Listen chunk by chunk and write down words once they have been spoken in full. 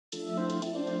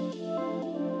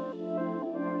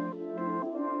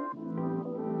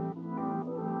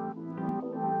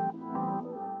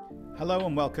Hello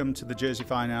and welcome to the Jersey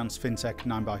Finance Fintech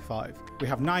 9x5. We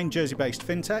have 9 Jersey-based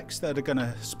fintechs that are going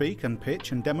to speak and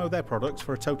pitch and demo their products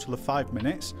for a total of 5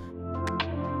 minutes.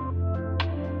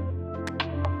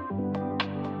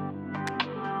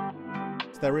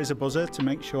 There is a buzzer to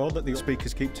make sure that the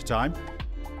speakers keep to time.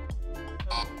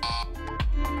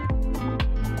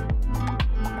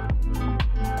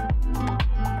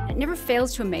 It never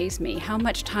fails to amaze me how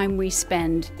much time we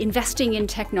spend investing in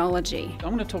technology. I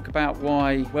want to talk about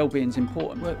why well-being is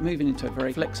important. We're moving into a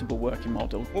very flexible working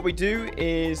model. What we do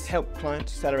is help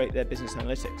clients accelerate their business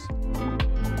analytics.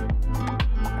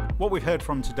 What we've heard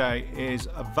from today is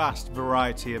a vast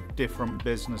variety of different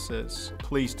businesses.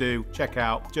 Please do check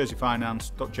out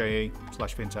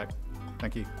jerseyfinance.je/fintech.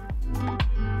 Thank you.